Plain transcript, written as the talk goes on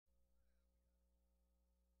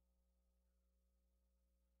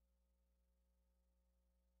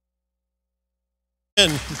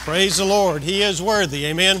Praise the Lord. He is worthy.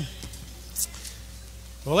 Amen.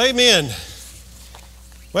 Well, amen.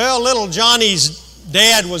 Well, little Johnny's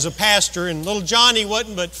dad was a pastor, and little Johnny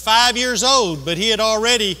wasn't but 5 years old, but he had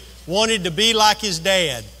already wanted to be like his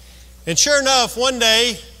dad. And sure enough, one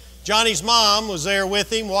day, Johnny's mom was there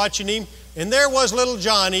with him, watching him, and there was little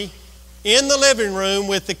Johnny in the living room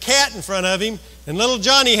with the cat in front of him, and little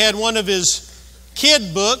Johnny had one of his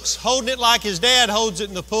kid books, holding it like his dad holds it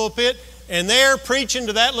in the pulpit, and there preaching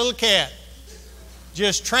to that little cat,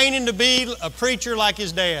 just training to be a preacher like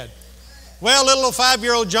his dad. Well, little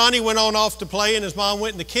 5-year-old Johnny went on off to play, and his mom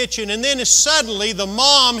went in the kitchen, and then suddenly the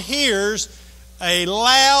mom hears a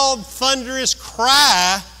loud, thunderous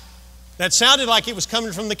cry that sounded like it was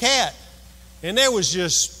coming from the cat. And there was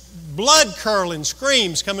just blood-curdling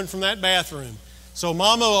screams coming from that bathroom. So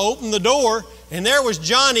Mama opened the door, and there was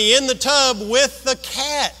Johnny in the tub with the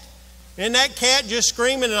cat. And that cat just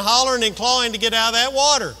screaming and hollering and clawing to get out of that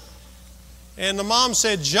water. And the mom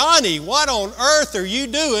said, "Johnny, what on earth are you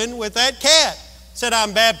doing with that cat?" Said,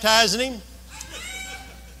 "I'm baptizing him."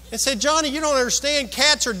 And said, "Johnny, you don't understand.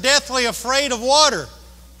 Cats are deathly afraid of water."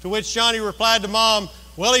 To which Johnny replied to Mom,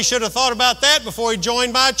 "Well, he should have thought about that before he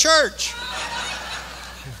joined my church."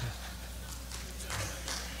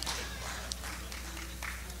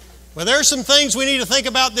 Well, there are some things we need to think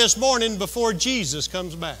about this morning before Jesus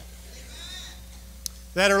comes back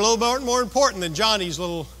that are a little bit more important than Johnny's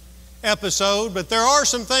little episode, but there are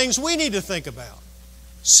some things we need to think about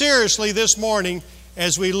seriously this morning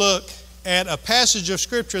as we look at a passage of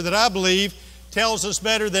Scripture that I believe tells us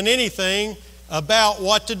better than anything about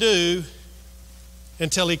what to do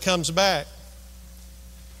until He comes back.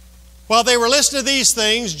 While they were listening to these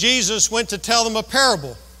things, Jesus went to tell them a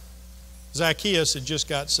parable. Zacchaeus had just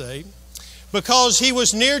got saved, because he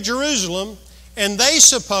was near Jerusalem, and they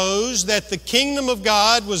supposed that the kingdom of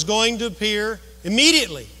God was going to appear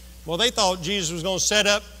immediately. Well, they thought Jesus was going to set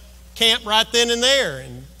up camp right then and there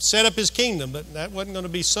and set up His kingdom, but that wasn't going to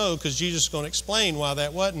be so, because Jesus is going to explain why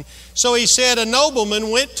that wasn't. So He said, a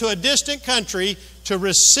nobleman went to a distant country to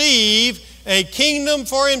receive a kingdom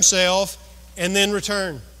for himself and then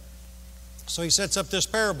return. So He sets up this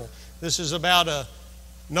parable. This is about a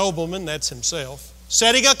nobleman, that's himself,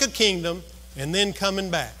 setting up a kingdom and then coming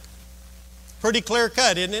back. Pretty clear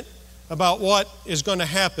cut, isn't it, about what is going to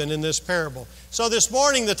happen in this parable. So this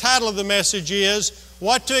morning the title of the message is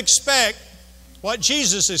What to Expect, what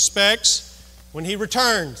Jesus expects when He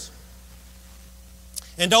returns.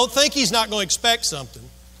 And don't think He's not going to expect something.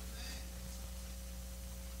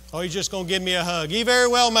 Oh, He's just going to give me a hug. He very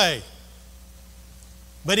well may.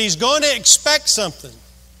 But He's going to expect something.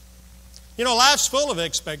 You know, life's full of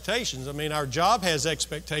expectations. I mean, our job has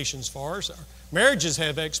expectations for us. Our marriages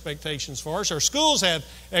have expectations for us. Our schools have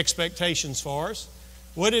expectations for us.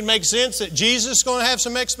 Would it make sense that Jesus is going to have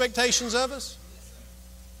some expectations of us?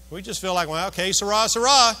 We just feel like, well, okay, sarah,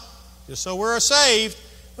 sarah, just so we're saved.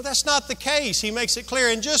 But that's not the case. He makes it clear.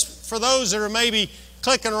 And just for those that are maybe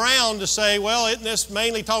clicking around to say, well, isn't this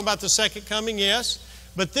mainly talking about the second coming? Yes.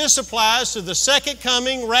 But this applies to the second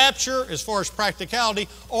coming, rapture, as far as practicality,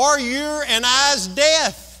 or your and I's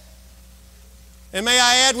death. And may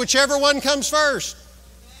I add, whichever one comes first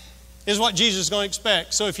is what Jesus is going to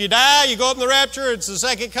expect. So if you die, you go up in the rapture, it's the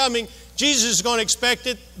second coming, Jesus is going to expect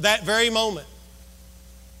it that very moment.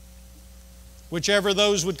 Whichever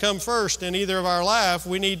those would come first in either of our life,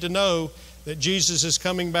 we need to know that Jesus is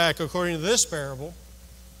coming back, according to this parable,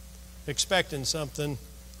 expecting something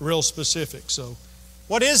real specific. So,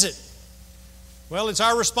 what is it? Well, it's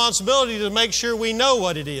our responsibility to make sure we know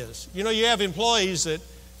what it is. You know, you have employees that,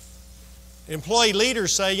 employee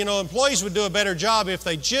leaders say, you know, employees would do a better job if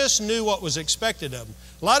they just knew what was expected of them.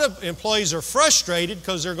 A lot of employees are frustrated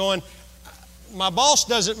because they're going, my boss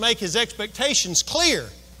doesn't make his expectations clear.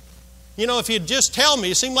 You know, if he'd just tell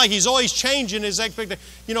me, it seemed like he's always changing his expectations.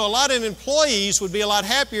 You know, a lot of employees would be a lot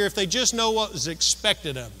happier if they just know what was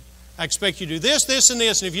expected of them. I expect you to do this, this, and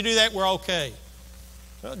this, and if you do that, we're okay.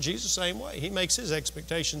 Well, Jesus, same way. He makes His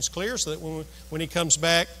expectations clear so that when He comes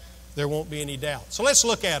back, there won't be any doubt. So let's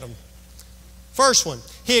look at them. First one,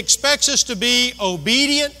 He expects us to be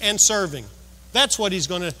obedient and serving. That's what He's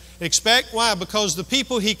going to expect. Why? Because the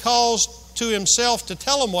people He calls to Himself to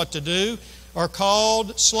tell them what to do are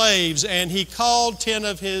called slaves, and He called 10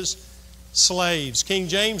 of His slaves. King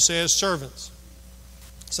James says servants.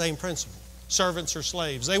 Same principle. Servants are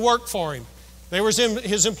slaves. They worked for Him. They were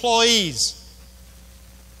His employees.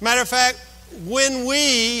 Matter of fact, we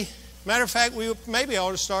maybe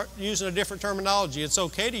ought to start using a different terminology. It's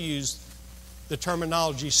okay to use the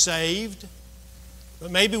terminology saved, but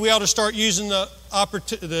maybe we ought to start using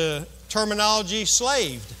the terminology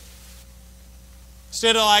slaved.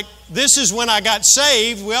 Instead of like, this is when I got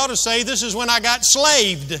saved, we ought to say, this is when I got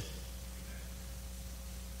slaved. I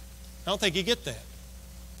don't think you get that.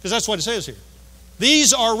 Because that's what it says here.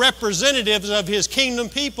 These are representatives of His kingdom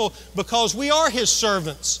people because we are His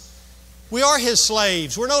servants. We are His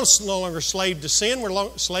slaves. We're no longer slave to sin.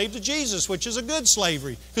 We're slave to Jesus, which is a good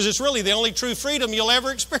slavery because it's really the only true freedom you'll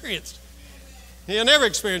ever experience. You'll never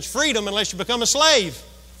experience freedom unless you become a slave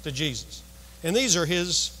to Jesus. And these are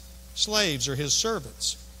His slaves or His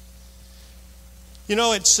servants. You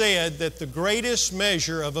know, it's said that the greatest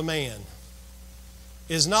measure of a man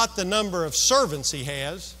is not the number of servants he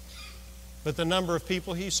has, but the number of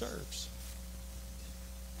people he serves.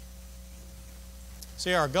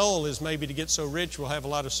 See, our goal is maybe to get so rich we'll have a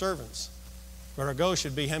lot of servants. But our goal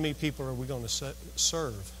should be, how many people are we going to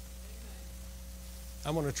serve?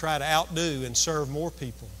 I'm going to try to outdo and serve more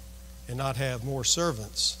people and not have more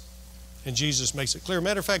servants. And Jesus makes it clear.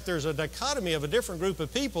 Matter of fact, there's a dichotomy of a different group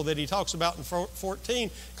of people that He talks about in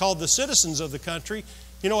 14 called the citizens of the country.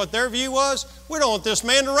 You know what their view was? We don't want this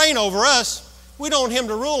man to reign over us. We don't want him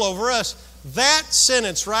to rule over us. That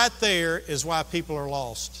sentence right there is why people are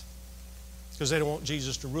lost. Because they don't want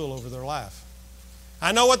Jesus to rule over their life.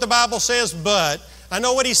 I know what the Bible says, but. I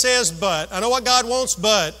know what He says, but. I know what God wants,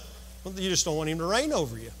 but. Well, you just don't want Him to reign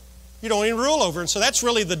over you. You don't want Him to rule over. And so that's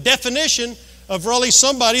really the definition of really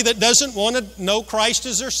somebody that doesn't want to know Christ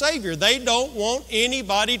as their Savior. They don't want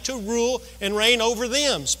anybody to rule and reign over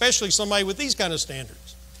them, especially somebody with these kind of standards.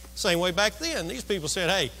 Same way back then. These people said,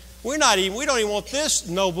 hey, we don't even want this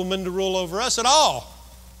nobleman to rule over us at all.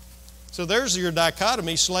 So there's your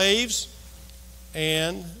dichotomy, slaves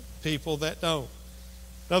and people that don't.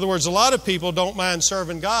 In other words, a lot of people don't mind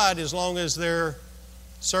serving God as long as they're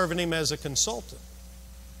serving Him as a consultant.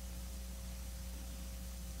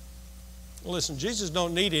 Listen, Jesus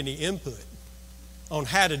don't need any input on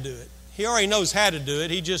how to do it. He already knows how to do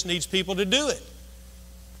it. He just needs people to do it.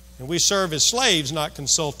 And we serve as slaves, not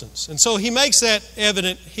consultants. And so He makes that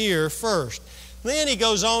evident here first. Then He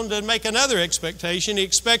goes on to make another expectation. He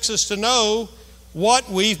expects us to know what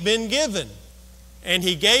we've been given. And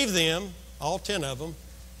He gave them, all 10 of them,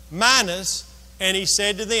 minas, and He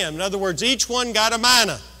said to them. In other words, each one got a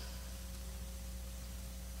mina.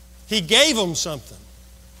 He gave them something.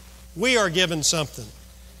 We are given something.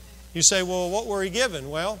 You say, well, what were He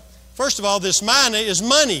given? Well, first of all, this mina is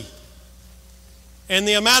money. And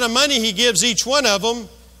the amount of money He gives each one of them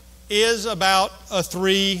is about a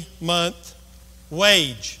 3-month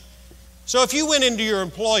wage. So if you went into your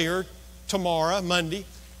employer tomorrow, Monday,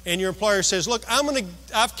 and your employer says, look,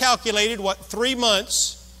 I've calculated what 3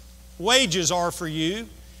 months' wages are for you,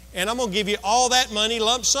 and I'm going to give you all that money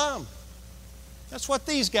lump sum. That's what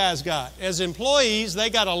these guys got. As employees, they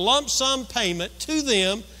got a lump sum payment to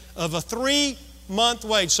them of a 3-month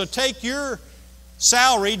wage. So take your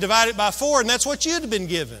salary, divide it by 4, and that's what you'd have been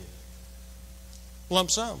given.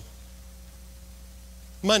 Lump sum.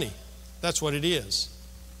 Money. That's what it is.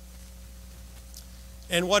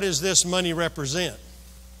 And what does this money represent?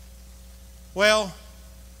 Well,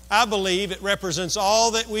 I believe it represents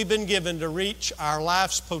all that we've been given to reach our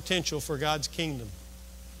life's potential for God's kingdom.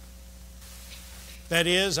 That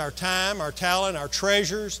is, our time, our talent, our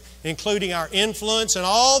treasures, including our influence and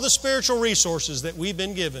all the spiritual resources that we've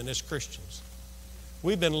been given as Christians.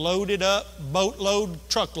 We've been loaded up, boatload,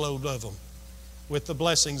 truckload of them with the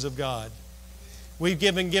blessings of God. We've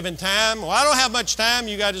given time. Well, I don't have much time.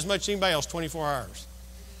 You got as much as anybody else, 24 hours.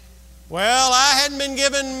 Well, I hadn't been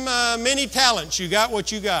given many talents. You got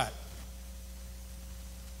what you got.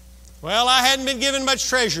 Well, I hadn't been given much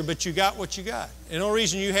treasure, but you got what you got. And the only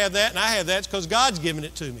reason you have that and I have that is because God's given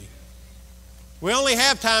it to me. We only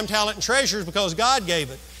have time, talent, and treasures because God gave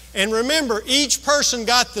it. And remember, each person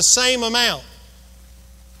got the same amount.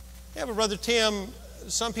 Yeah, but Brother Tim,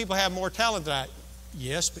 some people have more talent than I.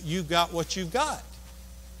 Yes, but you've got what you've got.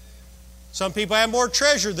 Some people have more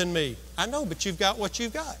treasure than me. I know, but you've got what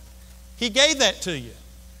you've got. He gave that to you.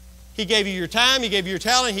 He gave you your time, He gave you your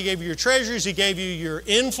talent, He gave you your treasures, He gave you your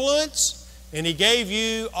influence, and He gave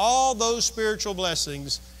you all those spiritual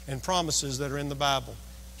blessings and promises that are in the Bible.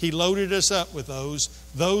 He loaded us up with those.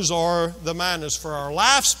 Those are the minas for our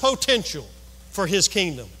life's potential for His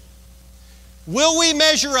kingdom. Will we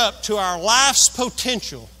measure up to our life's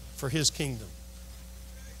potential for His kingdom?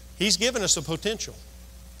 He's given us a potential.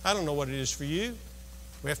 I don't know what it is for you.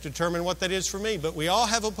 We have to determine what that is for me, but we all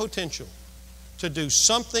have a potential to do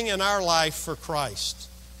something in our life for Christ.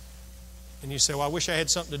 And you say, well, I wish I had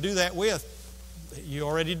something to do that with. You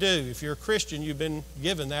already do. If you're a Christian, you've been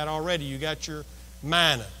given that already. You got your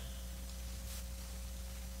mina.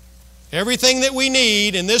 Everything that we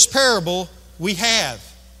need in this parable, we have.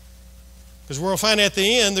 Because we'll find at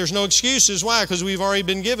the end there's no excuses. Why? Because we've already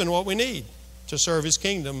been given what we need to serve His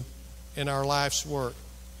kingdom in our life's work,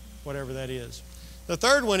 whatever that is. The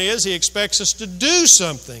third one is He expects us to do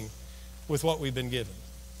something with what we've been given.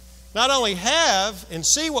 Not only have and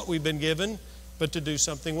see what we've been given, but to do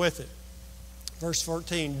something with it. Verse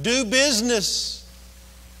 14, do business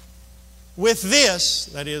with this,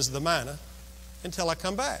 that is the manna, until I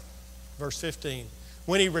come back. Verse 15,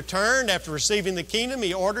 when He returned after receiving the kingdom,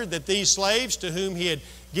 He ordered that these slaves to whom He had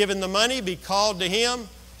given the money be called to Him,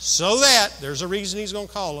 so that, there's a reason He's going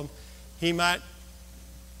to call them, He might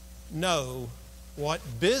know what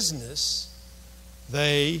business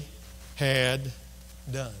they had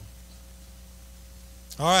done.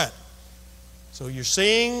 All right. So you're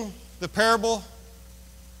seeing the parable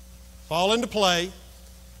fall into play.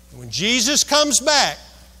 When Jesus comes back,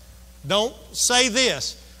 don't say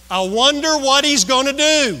this, I wonder what He's going to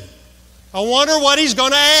do. I wonder what He's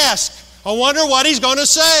going to ask. I wonder what He's going to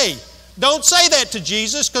say. Don't say that to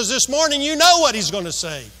Jesus, because this morning you know what He's going to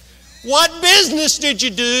say. What business did you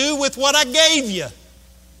do with what I gave you?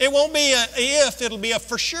 It won't be a if, it'll be a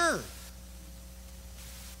for sure.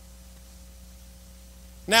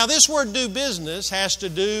 Now, this word do business has to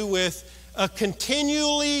do with a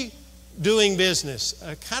continually doing business,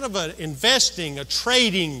 a kind of an investing, a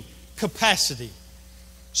trading capacity.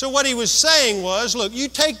 So what he was saying was, look, you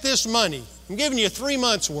take this money. I'm giving you 3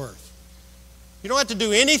 months' worth. You don't have to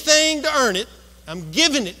do anything to earn it. I'm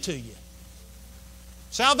giving it to you.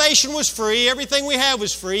 Salvation was free. Everything we have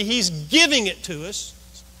was free. He's giving it to us.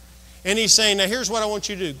 And He's saying, now here's what I want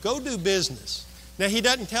you to do. Go do business. Now, He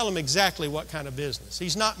doesn't tell them exactly what kind of business.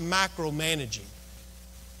 He's not micromanaging.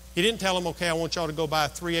 He didn't tell them, okay, I want y'all to go buy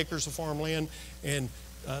 3 acres of farmland and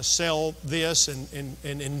sell this and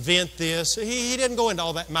invent this. He didn't go into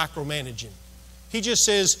all that micromanaging. He just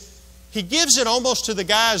says, He gives it almost to the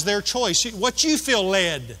guys their choice. What you feel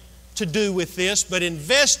led to do with this, but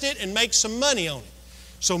invest it and make some money on it.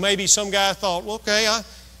 So maybe some guy thought, well, okay,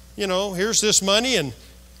 here's this money, and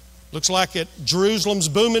looks like Jerusalem's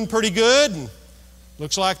booming pretty good, and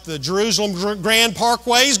looks like the Jerusalem Grand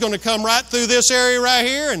Parkway is going to come right through this area right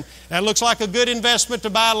here, and that looks like a good investment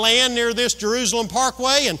to buy land near this Jerusalem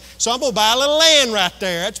Parkway, and so I'm going to buy a little land right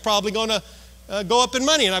there. That's probably going to go up in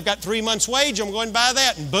money, and I've got 3 months' wage, I'm going to buy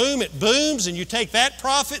that, and boom, it booms, and you take that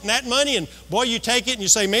profit and that money, and boy, you take it and you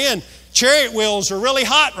say, man, chariot wheels are really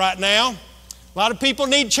hot right now. A lot of people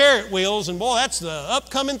need chariot wheels, and boy, that's the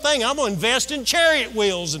upcoming thing. I'm going to invest in chariot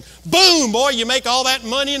wheels, and boom, boy, you make all that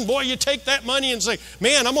money, and boy, you take that money and say,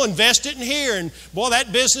 man, I'm going to invest it in here, and boy,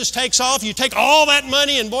 that business takes off. You take all that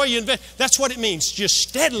money, and boy, you invest. That's what it means, just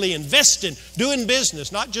steadily investing, doing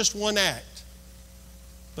business, not just one act,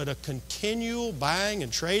 but a continual buying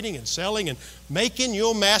and trading and selling and making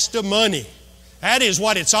your master money. That is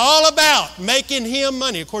what it's all about, making him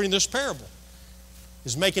money, according to this parable,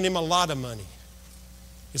 is making him a lot of money.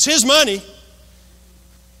 It's his money.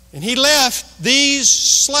 And he left these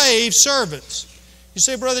slave servants. You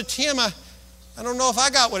say, Brother Tim, I don't know if I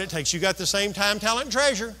got what it takes. You got the same time, talent, and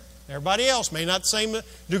treasure. Everybody else may not the same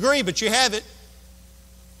degree, but you have it.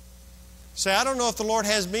 Say, I don't know if the Lord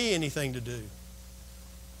has me anything to do.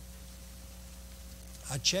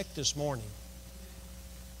 I checked this morning.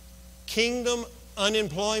 Kingdom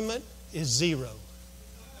unemployment is 0.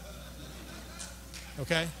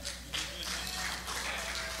 Okay?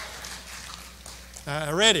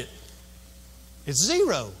 I read it. It's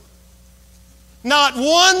 0. Not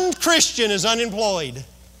one Christian is unemployed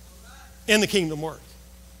in the kingdom work.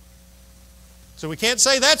 So we can't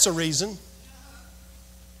say that's a reason.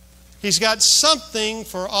 He's got something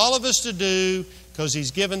for all of us to do because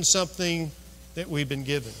He's given something that we've been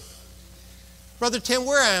given. Brother Tim,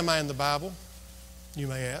 where am I in the Bible? You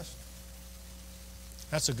may ask.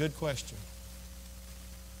 That's a good question.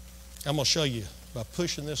 I'm going to show you by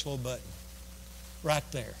pushing this little button. Right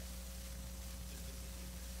there.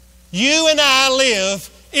 You and I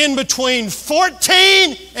live in between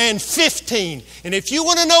 14 and 15. And if you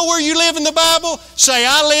want to know where you live in the Bible, say,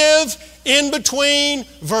 I live in between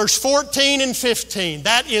verse 14 and 15.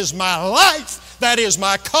 That is my life. That is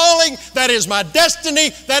my calling. That is my destiny.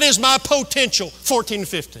 That is my potential. 14 and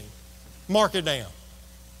 15. Mark it down.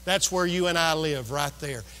 That's where you and I live, right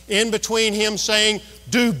there. In between Him saying,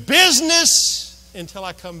 do business until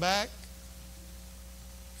I come back.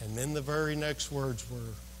 And then the very next words were,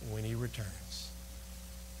 when He returns.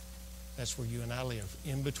 That's where you and I live.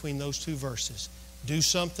 In between those two verses. Do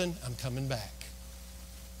something, I'm coming back.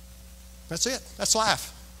 That's it. That's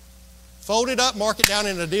life. Fold it up, mark it down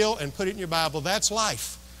in a deal, and put it in your Bible. That's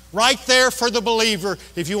life. Right there for the believer,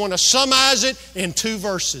 if you want to summarize it in 2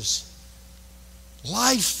 verses.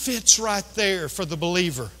 Life fits right there for the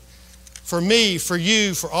believer. For me, for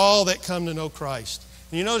you, for all that come to know Christ.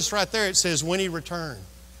 And you notice right there it says, when He returned.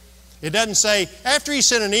 It doesn't say, after He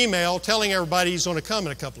sent an email telling everybody He's going to come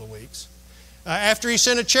in a couple of weeks. After He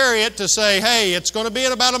sent a chariot to say, hey, it's going to be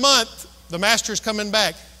in about a month, the Master's coming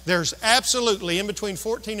back. There's absolutely, in between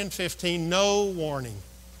 14 and 15, no warning.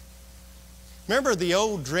 Remember the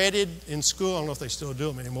old dreaded, in school, I don't know if they still do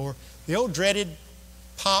them anymore, the old dreaded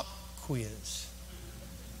pop quiz.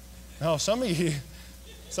 Now, some of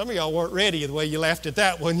y'all weren't ready the way you laughed at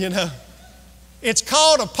that one, you know. It's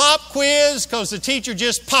called a pop quiz because the teacher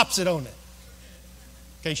just pops it on it.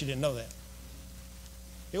 In case you didn't know that.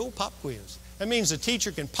 The old pop quiz. That means the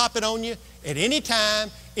teacher can pop it on you at any time,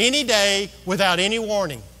 any day, without any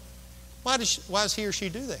warning. Why does he or she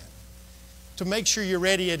do that? To make sure you're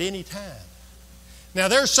ready at any time. Now,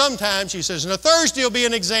 there's sometimes she says, now Thursday will be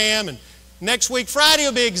an exam, and next week Friday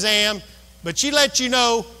will be an exam, but she lets you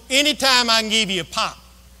know anytime I can give you a pop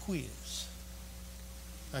quiz.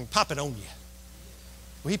 I can pop it on you.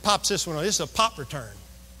 Well, he pops this one on. This is a pop return.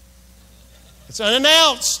 It's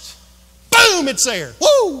unannounced. Boom, it's there.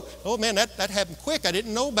 Woo! Oh, man, that happened quick. I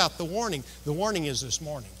didn't know about the warning. The warning is this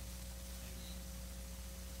morning.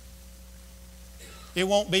 It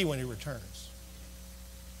won't be when He returns.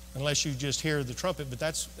 Unless you just hear the trumpet, but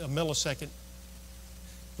that's a millisecond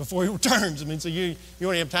before He returns. I mean, so you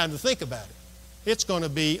don't have time to think about it. It's going to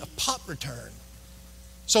be a pop return.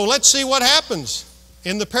 So let's see what happens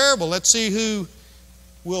in the parable. Let's see who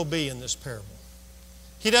will be in this parable.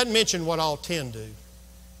 He doesn't mention what all 10 do.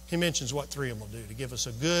 He mentions what 3 of them will do to give us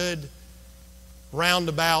a good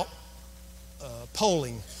roundabout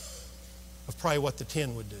polling of probably what the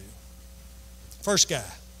 10 would do. First guy.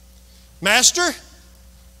 Master,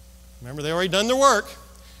 remember they already done their work.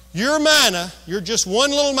 Your mina, your just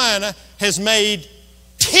one little mina, has made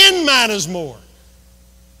 10 minas more.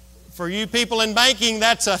 For you people in banking,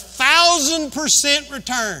 that's 1,000%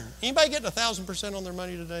 return. Anybody getting 1,000% on their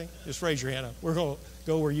money today? Just raise your hand up. We're going to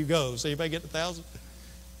go where you go. So anybody get 1,000?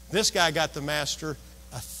 This guy got the master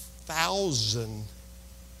 1,000%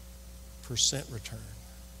 return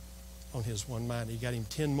on his one mina. He got him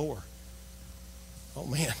 10 more. Oh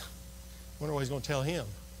man, I wonder what he's going to tell him.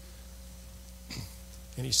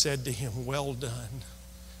 And he said to him, well done,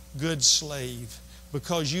 good slave.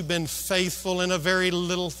 Because you've been faithful in a very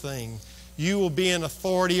little thing, you will be in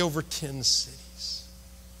authority over 10 cities.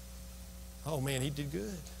 Oh man, he did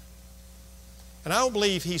good. And I don't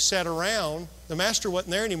believe he sat around. The master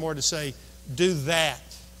wasn't there anymore to say, do that.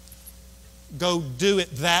 Go do it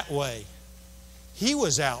that way. He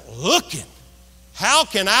was out looking. How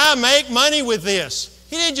can I make money with this?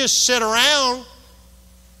 He didn't just sit around.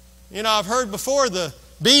 You know, I've heard before the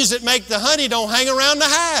bees that make the honey don't hang around the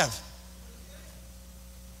hive.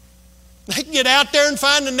 They can get out there and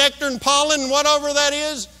find the nectar and pollen and whatever that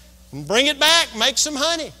is and bring it back, make some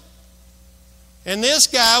honey. And this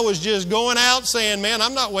guy was just going out saying, man,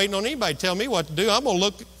 I'm not waiting on anybody to tell me what to do. I'm going to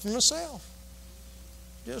look for myself.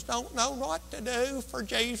 Just don't know what to do for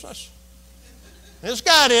Jesus. This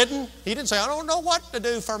guy didn't. He didn't say, I don't know what to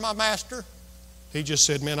do for my master. He just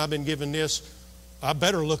said, man, I've been given this. I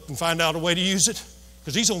better look and find out a way to use it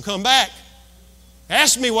because he's going to come back.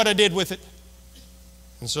 Ask me what I did with it.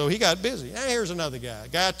 And so he got busy. Now here's another guy,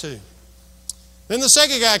 guy 2. Then the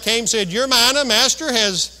second guy came and said, your mina, master,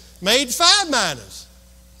 has made 5 minas.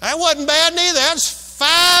 That wasn't bad neither. That's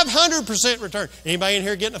 500% return. Anybody in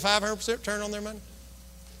here getting a 500% return on their money?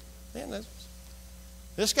 Man,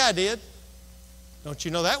 this guy did. Don't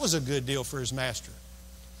you know that was a good deal for his master?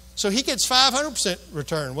 So he gets 500%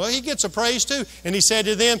 return. Well, he gets a praise too. And he said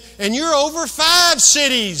to them, and you're over 5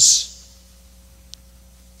 cities.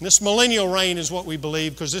 And this millennial reign is what we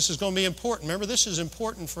believe because this is going to be important. Remember, this is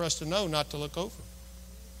important for us to know, not to look over.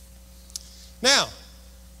 Now,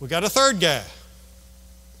 we got a third guy.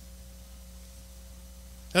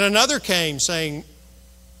 And another came saying,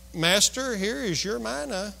 Master, here is your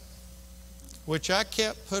mina, which I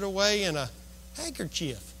kept put away in a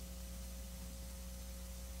handkerchief.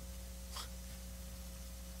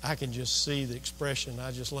 I can just see the expression. I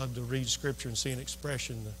just love to read Scripture and see an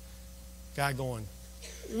expression. The guy going,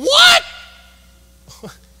 what?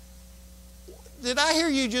 Did I hear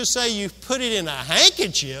you just say you put it in a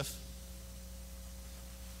handkerchief?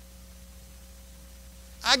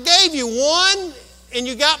 I gave you one and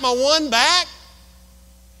you got my one back?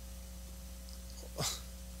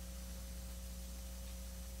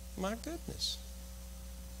 My goodness.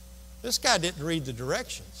 This guy didn't read the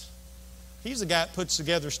directions. He's the guy that puts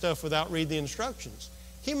together stuff without reading the instructions.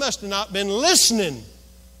 He must have not been listening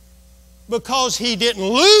because he didn't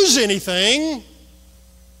lose anything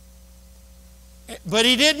But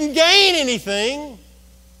he didn't gain anything,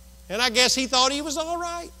 and I guess he thought he was all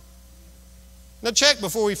right. Now check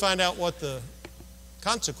before we find out what the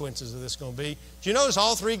consequences of this is going to be. Do you notice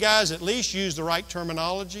all three guys at least use the right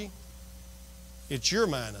terminology? It's your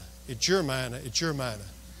manna, it's your manna, it's your manna.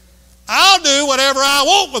 I'll do whatever I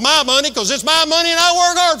want with my money because it's my money and I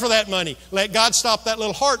work hard for that money. Let God stop that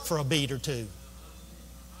little heart for a beat or two.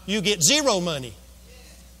 You get zero money.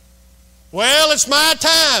 Well, it's my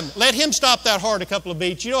time. Let Him stop that heart a couple of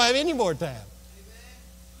beats. You don't have any more time.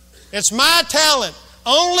 It's my talent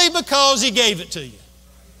only because He gave it to you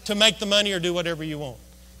to make the money or do whatever you want.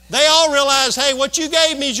 They all realize, hey, what you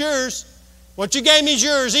gave me is yours. What you gave me is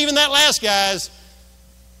yours. Even that last guy's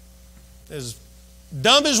as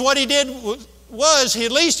dumb as what he did was,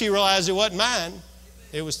 at least he realized it wasn't mine.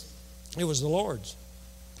 It was the Lord's.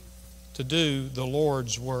 To do the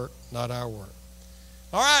Lord's work, not our work.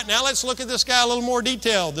 All right, now let's look at this guy a little more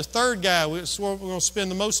detailed. The third guy we're going to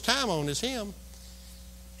spend the most time on is him.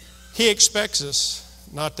 He expects us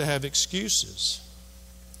not to have excuses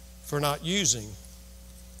for not using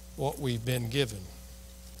what we've been given.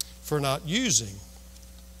 For not using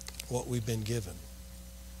what we've been given.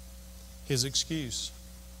 His excuse.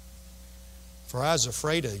 For I was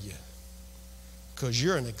afraid of you because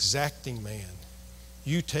you're an exacting man.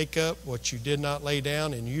 You take up what you did not lay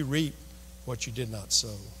down and you reap what you did not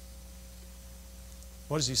sow.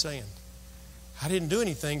 What is he saying? I didn't do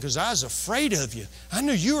anything because I was afraid of you. I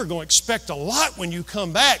knew you were going to expect a lot when you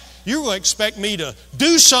come back. You were going to expect me to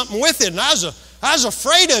do something with it. And I was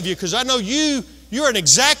afraid of you because I know you're an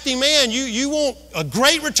exacting man. You want a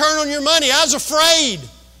great return on your money. I was afraid.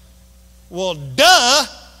 Well, duh.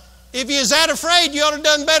 If you was that afraid, you ought to have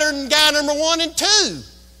done better than guy number 1 and 2.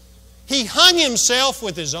 He hung himself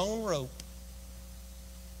with his own rope.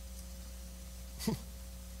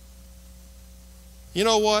 You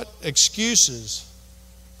know what? Excuses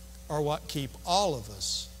are what keep all of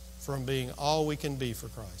us from being all we can be for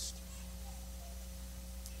Christ.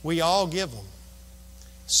 We all give them.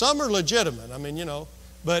 Some are legitimate,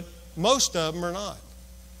 but most of them are not.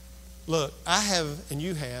 Look, I have and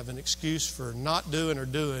you have an excuse for not doing or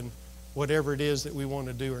doing whatever it is that we want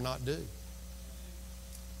to do or not do.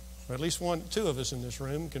 Or at least 2 of us in this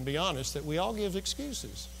room can be honest that we all give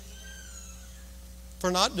excuses for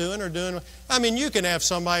not doing or doing. You can have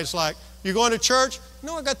somebody that's like, you're going to church?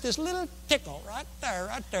 No, I got this little tickle right there.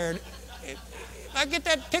 If I get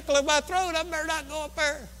that tickle in my throat, I better not go up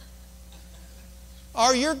there.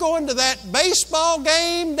 Or you're going to that baseball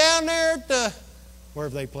game down there at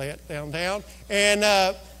wherever they play it, downtown. And,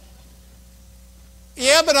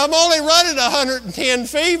 yeah, but I'm only running 110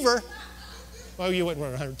 fever. Well, you wouldn't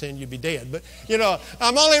run 110, you'd be dead. But,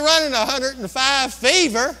 I'm only running 105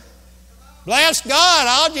 fever. Bless God,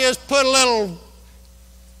 I'll just put a little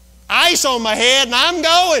ice on my head and I'm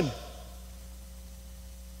going.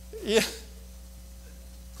 Yeah.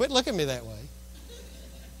 Quit looking at me that way.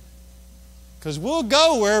 Because we'll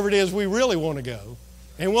go wherever it is we really want to go.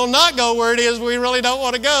 And we'll not go where it is we really don't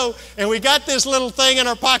want to go. And we got this little thing in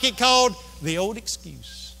our pocket called the old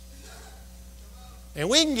excuse. And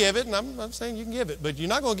we can give it, and I'm saying you can give it, but you're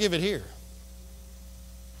not going to give it here.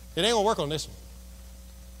 It ain't going to work on this one.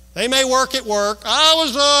 They may work at work. I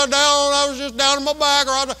was just down in my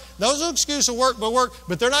back. Those excuses work,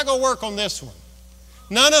 but they're not going to work on this one.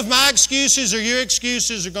 None of my excuses or your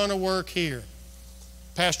excuses are going to work here.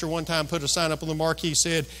 Pastor one time put a sign up on the marquee,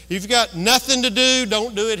 said, if you've got nothing to do,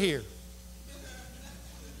 don't do it here.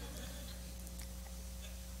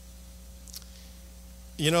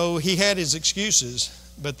 He had his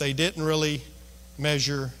excuses, but they didn't really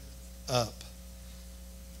measure up.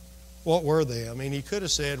 What were they? He could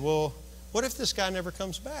have said, well, what if this guy never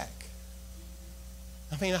comes back?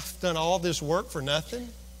 I've done all this work for nothing.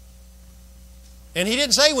 And he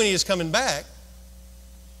didn't say when he was coming back.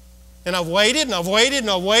 And I've waited, and I've waited, and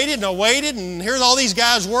I've waited, and I've waited, and here's all these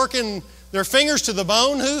guys working their fingers to the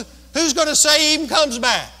bone. Who's going to say he even comes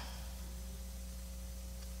back?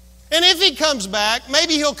 And if he comes back,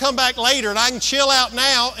 maybe he'll come back later, and I can chill out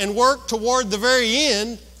now and work toward the very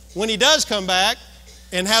end when he does come back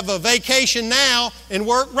and have a vacation now and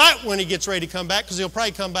work right when he gets ready to come back because he'll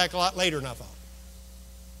probably come back a lot later than I thought.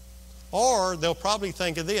 Or they'll probably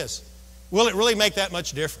think of this. Will it really make that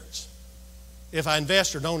much difference? If I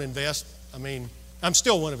invest or don't invest, I'm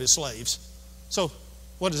still one of his slaves. So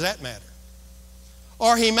what does that matter?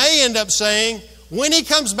 Or he may end up saying, when he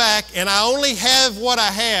comes back and I only have what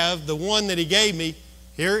I have, the one that he gave me,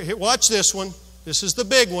 here, watch this one. This is the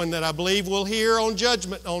big one that I believe we'll hear on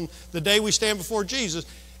judgment on the day we stand before Jesus,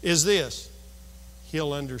 is this.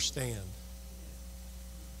 He'll understand.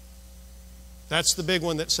 That's the big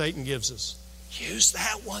one that Satan gives us. Use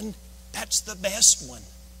that one. That's the best one.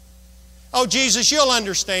 Oh, Jesus, you'll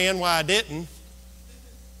understand why I didn't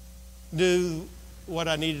do what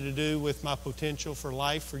I needed to do with my potential for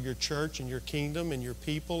life, for your church and your kingdom and your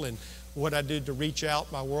people, and what I did to reach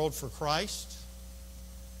out my world for Christ.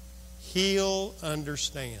 He'll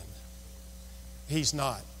understand. He's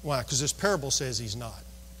not. Why? Because this parable says he's not.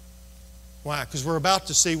 Why? Because we're about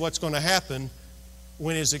to see what's going to happen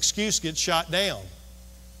when his excuse gets shot down.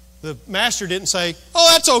 The master didn't say, oh,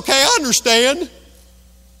 that's okay, I understand.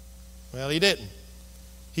 Well, he didn't.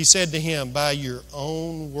 He said to him, by your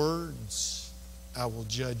own words I will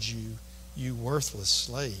judge you, you worthless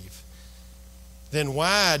slave. Then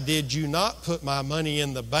why did you not put my money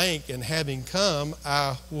in the bank, and having come,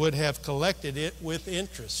 I would have collected it with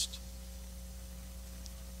interest?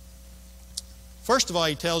 First of all,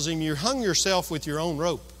 he tells him, you hung yourself with your own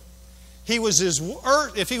rope.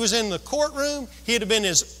 If he was in the courtroom, he'd have been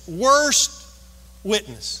his worst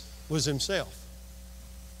witness, was himself.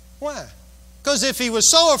 Why? Because if he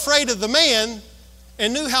was so afraid of the man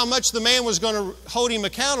and knew how much the man was going to hold him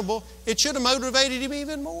accountable, it should have motivated him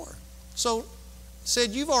even more. So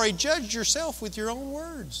said, you've already judged yourself with your own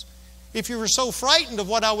words. If you were so frightened of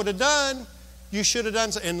what I would have done, you should have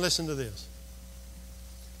done so. And listen to this.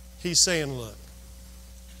 He's saying, look,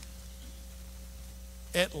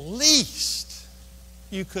 at least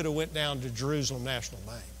you could have went down to Jerusalem National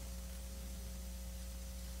Bank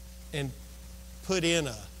and put in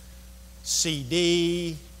a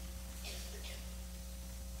CD,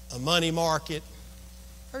 a money market,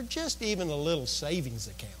 or just even a little savings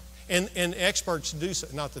account. And experts do say,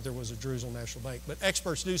 not that there was a Jerusalem National Bank, but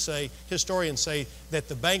experts do say, historians say, that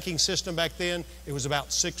the banking system back then, it was about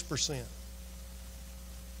 6%.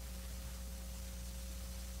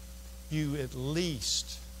 You at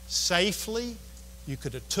least safely, you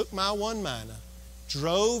could have took my one mina,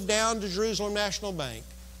 drove down to Jerusalem National Bank,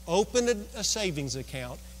 opened a savings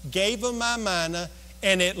account, gave them my mina,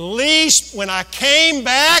 and at least when I came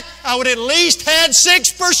back, I would at least had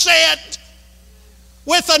 6%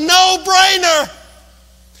 with a no-brainer.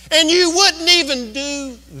 And you wouldn't even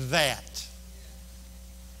do that.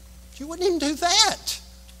 You wouldn't even do that.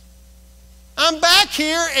 I'm back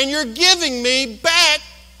here and you're giving me back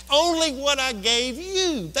only what I gave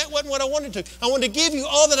you. That wasn't what I wanted to. I wanted to give you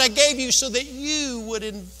all that I gave you so that you would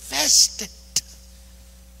invest it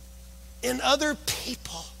in other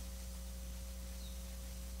people.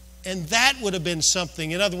 And that would have been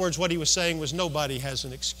something. In other words, what he was saying was nobody has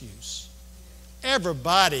an excuse.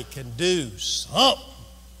 Everybody can do something,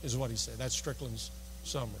 is what he said. That's Strickland's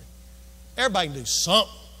summary. Everybody can do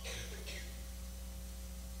something.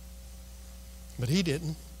 But he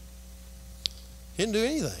didn't. He didn't do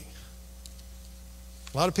anything.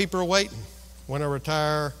 A lot of people are waiting. When I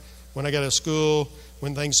retire, when I get out of school,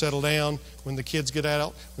 when things settle down, when the kids get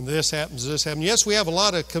out, when this happens, this happens. Yes, we have a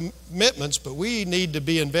lot of commitments, but we need to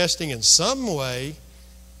be investing in some way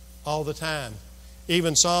all the time.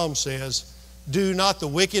 Even Psalm says, do not the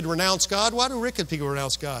wicked renounce God? Why do wicked people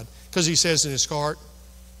renounce God? Because he says in his heart,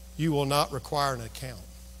 you will not require an account.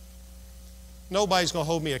 Nobody's going to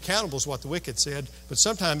hold me accountable is what the wicked said, but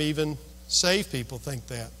sometimes even saved people think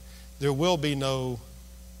that. There will be no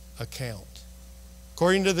account.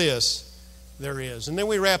 According to this, there is. And then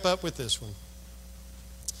we wrap up with this one.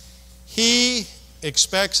 He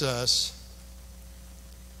expects us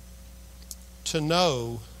to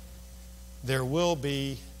know there will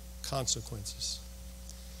be consequences.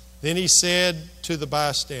 Then he said to the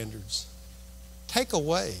bystanders, take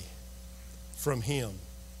away from him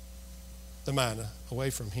the mina, away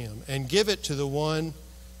from him, and give it to the one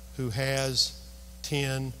who has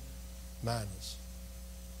 10 minas.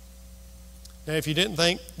 Now, if you didn't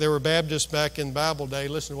think there were Baptists back in Bible day,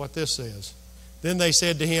 listen to what this says. Then they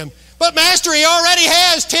said to him, but Master, he already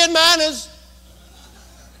has 10 minas.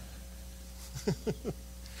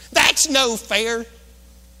 That's no fair.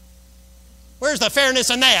 Where's the fairness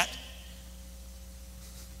in that?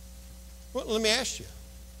 Well, let me ask you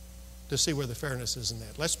to see where the fairness is in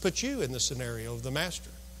that. Let's put you in the scenario of the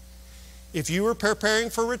master. If you were preparing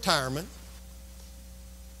for retirement,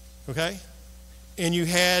 okay, and you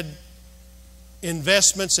had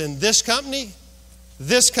investments in this company,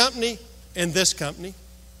 and this company,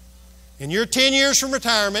 and you're 10 years from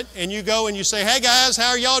retirement, and you go and you say, hey guys, how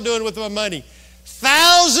are y'all doing with my money?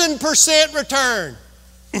 1,000% return.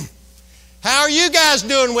 How are you guys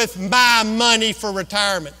doing with my money for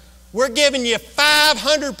retirement? We're giving you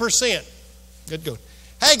 500%. Good going.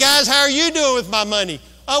 Hey guys, how are you doing with my money?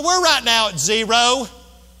 Oh, we're right now at 0.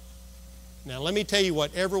 Now let me tell you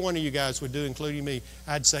what every one of you guys would do, including me.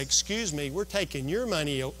 I'd say, excuse me, we're taking your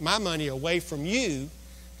money, my money away from you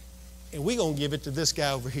and we're going to give it to this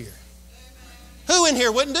guy over here. Who in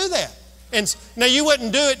here wouldn't do that? And now you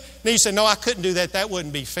wouldn't do it. Now you say, no, I couldn't do that. That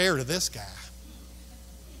wouldn't be fair to this guy.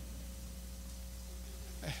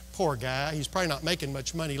 Poor guy. He's probably not making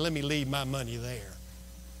much money. Let me leave my money there.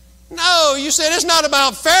 No, you said it's not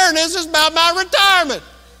about fairness. It's about my retirement.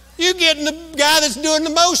 You're getting the guy that's doing the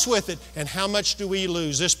most with it. And how much do we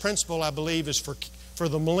lose? This principle, I believe, is for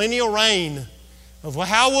the millennial reign of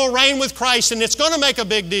how we'll reign with Christ. And it's going to make a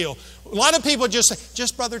big deal. A lot of people just say,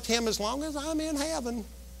 just Brother Tim, as long as I'm in heaven.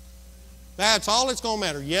 That's all it's going to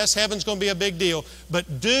matter. Yes, heaven's going to be a big deal.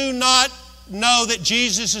 But do not know that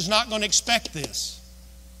Jesus is not going to expect this.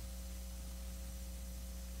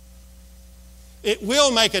 It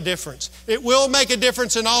will make a difference. It will make a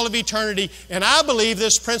difference in all of eternity. And I believe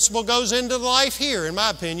this principle goes into life here, in my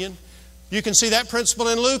opinion. You can see that principle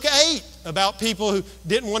in Luke 8 about people who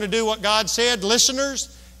didn't want to do what God said,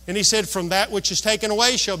 listeners. And He said, from that which is taken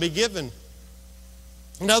away shall be given.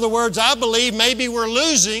 In other words, I believe maybe we're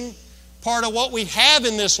losing part of what we have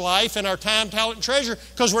in this life and our time, talent, and treasure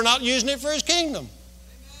because we're not using it for His kingdom.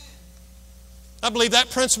 I believe that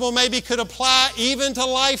principle maybe could apply even to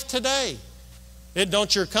life today.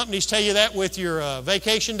 Don't your companies tell you that with your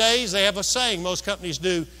vacation days? They have a saying, most companies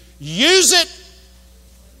do, use it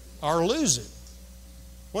or lose it.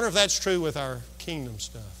 Wonder if that's true with our kingdom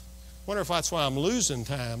stuff. Wonder if that's why I'm losing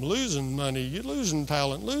time, losing money, you're losing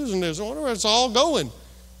talent, losing this. I wonder where it's all going.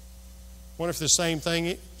 Wonder if the same thing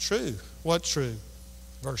is true. What's true?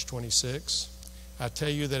 Verse 26, I tell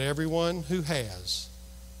you that everyone who has,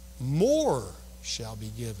 more shall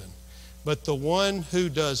be given. But the one who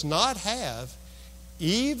does not have,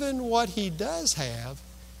 even what he does have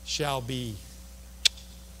shall be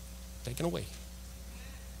taken away.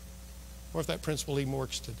 Or if that principle even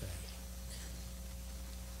works today.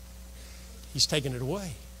 He's taking it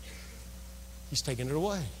away. He's taking it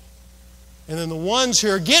away. And then the ones who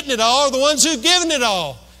are getting it all are the ones who've given it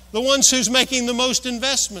all. The ones who's making the most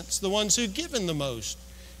investments. The ones who've given the most.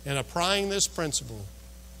 And applying this principle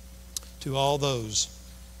to all those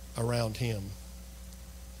around him.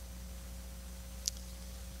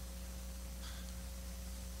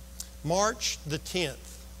 March the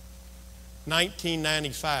 10th,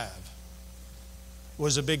 1995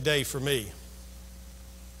 was a big day for me.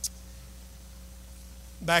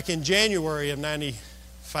 Back in January of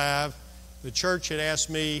 95, the church had asked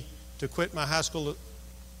me to quit my high school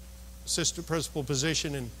assistant principal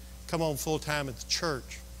position and come on full time at the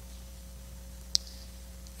church.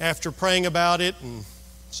 After praying about it and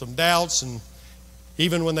some doubts, and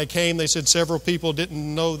even when they came, they said several people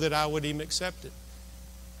didn't know that I would even accept it.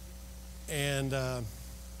 And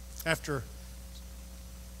after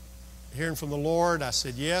hearing from the Lord, I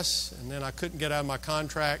said yes, and then I couldn't get out of my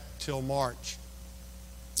contract till March.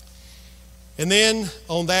 And then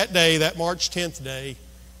on that day, that March 10th day,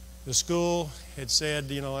 the school had said,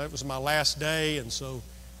 it was my last day, and so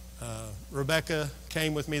Rebecca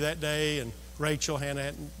came with me that day, and Rachel, Hannah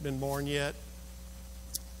hadn't been born yet.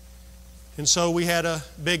 And so we had a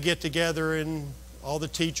big get-together, and all the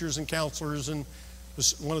teachers and counselors, and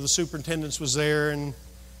one of the superintendents was there, and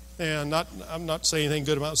I'm not saying anything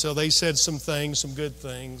good about themselves. They said some things, some good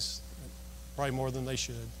things, probably more than they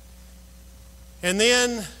should. And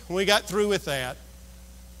then when we got through with that,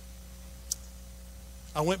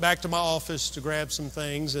 I went back to my office to grab some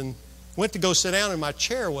things and went to go sit down, and my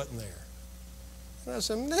chair wasn't there. And I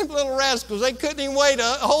said, them little rascals, they couldn't even wait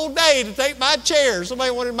a whole day to take my chair. Somebody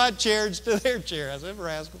wanted my chair instead of their chair. I said,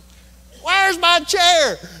 rascals, where's my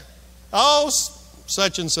chair? Oh,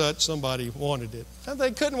 such and such, somebody wanted it. And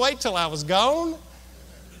they couldn't wait till I was gone.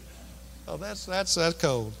 Oh, that's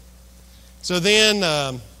cold. So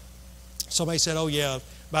then somebody said, oh yeah,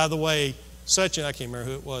 by the way, such and I can't remember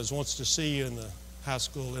who it was, wants to see you in the high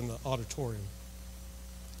school in the auditorium.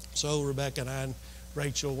 So Rebecca and I and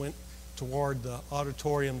Rachel went toward the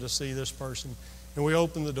auditorium to see this person. And we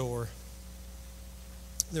opened the door.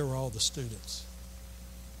 There were all the students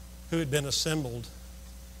who had been assembled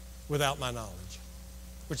without my knowledge.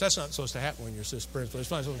 Which that's not supposed to happen when you're assistant principal.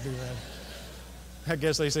 It's not supposed to do that. I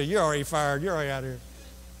guess they say, you're already fired. You're already out here.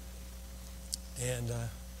 And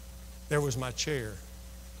there was my chair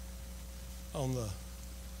on the,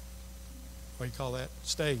 what do you call that,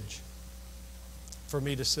 stage for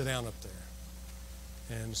me to sit down up there.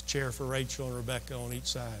 And a chair for Rachel and Rebecca on each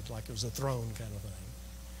side, like it was a throne kind of thing.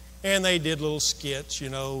 And they did little skits,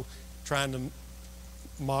 trying to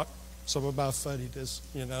mock some of my funniness,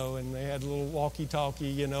 and they had a little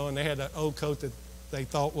walkie-talkie, and they had an old coat that they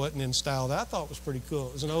thought wasn't in style that I thought was pretty cool.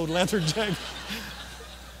 It was an old leather jacket.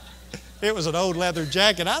 It was an old leather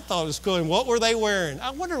jacket. I thought it was cool. And what were they wearing? I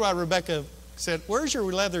wonder why Rebecca said, "Where's your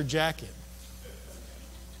leather jacket?"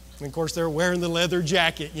 And of course, they're wearing the leather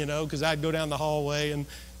jacket, because I'd go down the hallway and,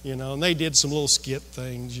 and they did some little skit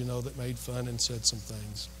things, that made fun and said some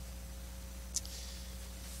things.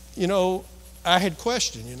 I had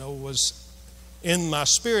questioned, was in my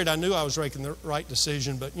spirit, I knew I was making the right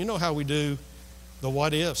decision, but you know how we do the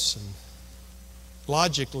what ifs, and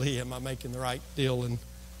logically, am I making the right deal? And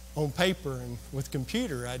on paper and with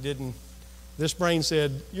computer, I didn't. This brain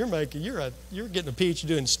said, you're getting a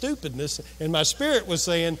PhD in stupidness. And my spirit was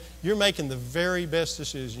saying, you're making the very best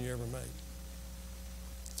decision you ever made.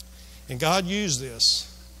 And God used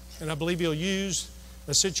this. And I believe He'll use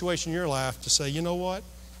a situation in your life to say, you know what?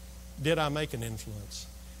 Did I make an influence?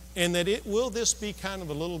 And that will this be kind of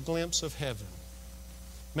a little glimpse of heaven?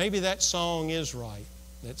 Maybe that song is right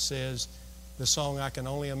that says, the song I Can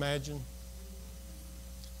Only Imagine.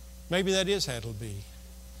 Maybe that is how it'll be.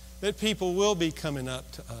 That people will be coming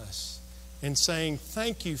up to us and saying,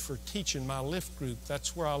 thank you for teaching my lift group.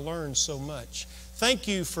 That's where I learned so much. Thank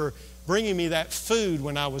you for bringing me that food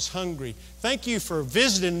when I was hungry. Thank you for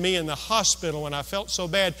visiting me in the hospital when I felt so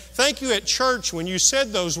bad. Thank you at church when you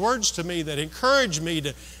said those words to me that encouraged me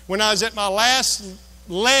to, when I was at my last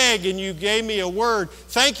leg and you gave me a word.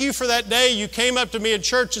 Thank you for that day you came up to me at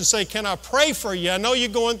church and say, can I pray for you? I know you're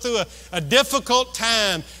going through a difficult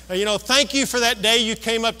time. Thank you for that day you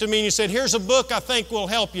came up to me and you said, here's a book I think will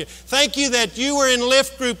help you. Thank you that you were in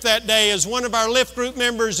lift group that day as one of our lift group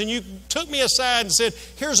members and you took me aside and said,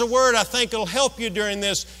 here's a word I think will help you during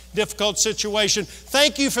this difficult situation.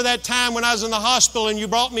 Thank you for that time when I was in the hospital and you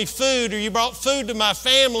brought me food, or you brought food to my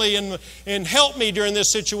family and helped me during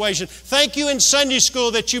this situation. Thank you in Sunday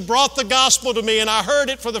school that you brought the gospel to me and I heard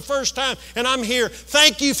it for the first time and I'm here.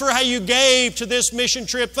 Thank you for how you gave to this mission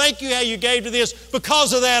trip. Thank you how you gave to this.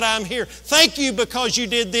 Because of that, I'm here. Thank you because you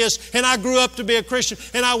did this and I grew up to be a Christian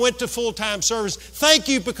and I went to full-time service. Thank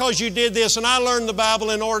you because you did this and I learned the Bible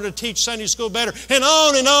in order to teach Sunday school better. And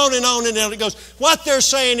on and on and on and on it goes. What they're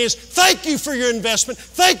saying is, thank you for your investment.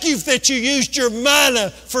 Thank you that you used your manna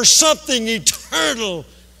for something eternal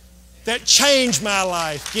that changed my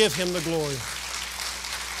life. Give Him the glory.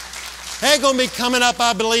 They're going to be coming up,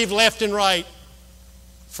 I believe, left and right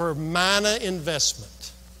for manna investment.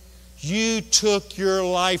 You took your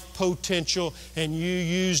life potential and you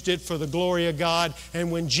used it for the glory of God.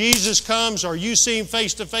 And when Jesus comes or you see Him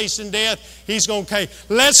face to face in death, He's going to say,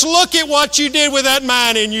 let's look at what you did with that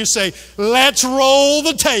manna. And you say, let's roll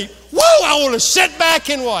the tape. Whoa, I want to sit back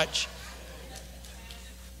and watch.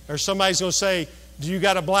 Or somebody's going to say, do you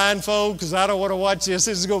got a blindfold? Because I don't want to watch this.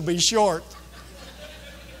 This is going to be short.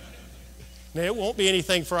 Now, it won't be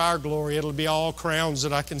anything for our glory. It'll be all crowns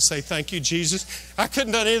that I can say, thank you, Jesus. I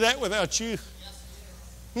couldn't have done any of that without you.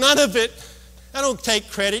 None of it. I don't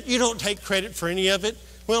take credit. You don't take credit for any of it.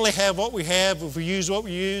 We only have what we have. If we use what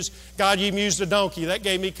we use, God even used a donkey. That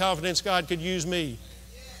gave me confidence God could use me.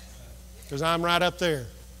 Because I'm right up there.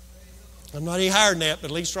 I'm not any higher than that,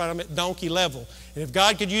 but at least I'm at donkey level. And if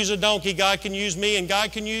God could use a donkey, God can use me and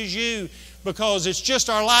God can use you, because it's just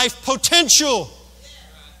our life potential.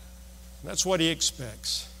 That's what He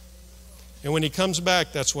expects. And when He comes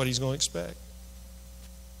back, that's what He's going to expect.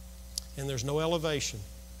 And there's no elevation.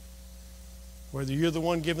 Whether you're the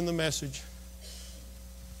one giving the message,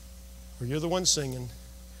 or you're the one singing,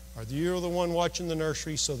 or you're the one watching the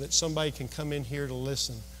nursery so that somebody can come in here to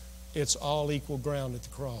listen, it's all equal ground at the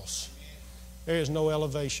cross. There is no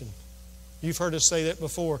elevation. You've heard us say that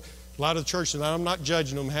before. A lot of the churches, and I'm not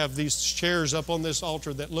judging them, have these chairs up on this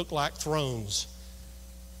altar that look like thrones.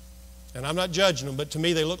 And I'm not judging them, but to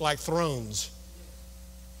me they look like thrones.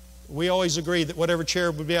 We always agree that whatever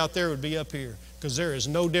chair would be out there would be up here, because there is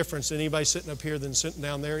no difference in anybody sitting up here than sitting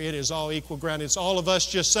down there. It is all equal ground. It's all of us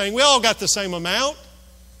just saying, we all got the same amount.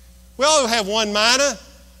 We all have one manna.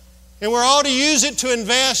 And we're all to use it to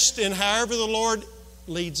invest in however the Lord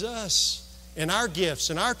leads us, in our gifts,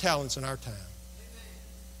 in our talents, in our time.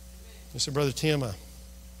 You say, Brother Tim,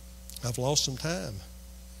 I've lost some time.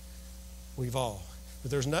 We've all. But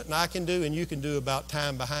there's nothing I can do and you can do about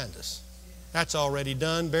time behind us. That's already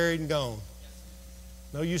done, buried, and gone.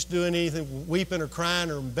 No use doing anything, weeping or crying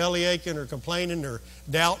or belly aching or complaining or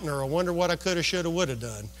doubting or I wonder what I could have, should have, would have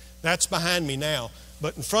done. That's behind me now.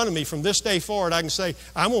 But in front of me, from this day forward, I can say,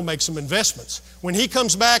 I'm going to make some investments. When He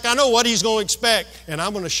comes back, I know what He's going to expect, and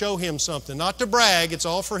I'm going to show Him something. Not to brag, it's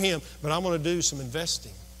all for Him, but I'm going to do some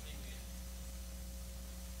investing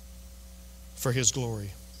for His glory.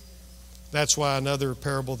 That's why another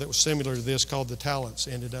parable that was similar to this, called the talents,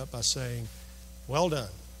 ended up by saying, well done,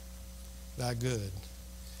 thy good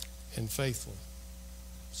and faithful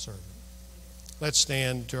servant. Let's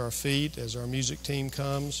stand to our feet as our music team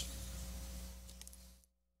comes.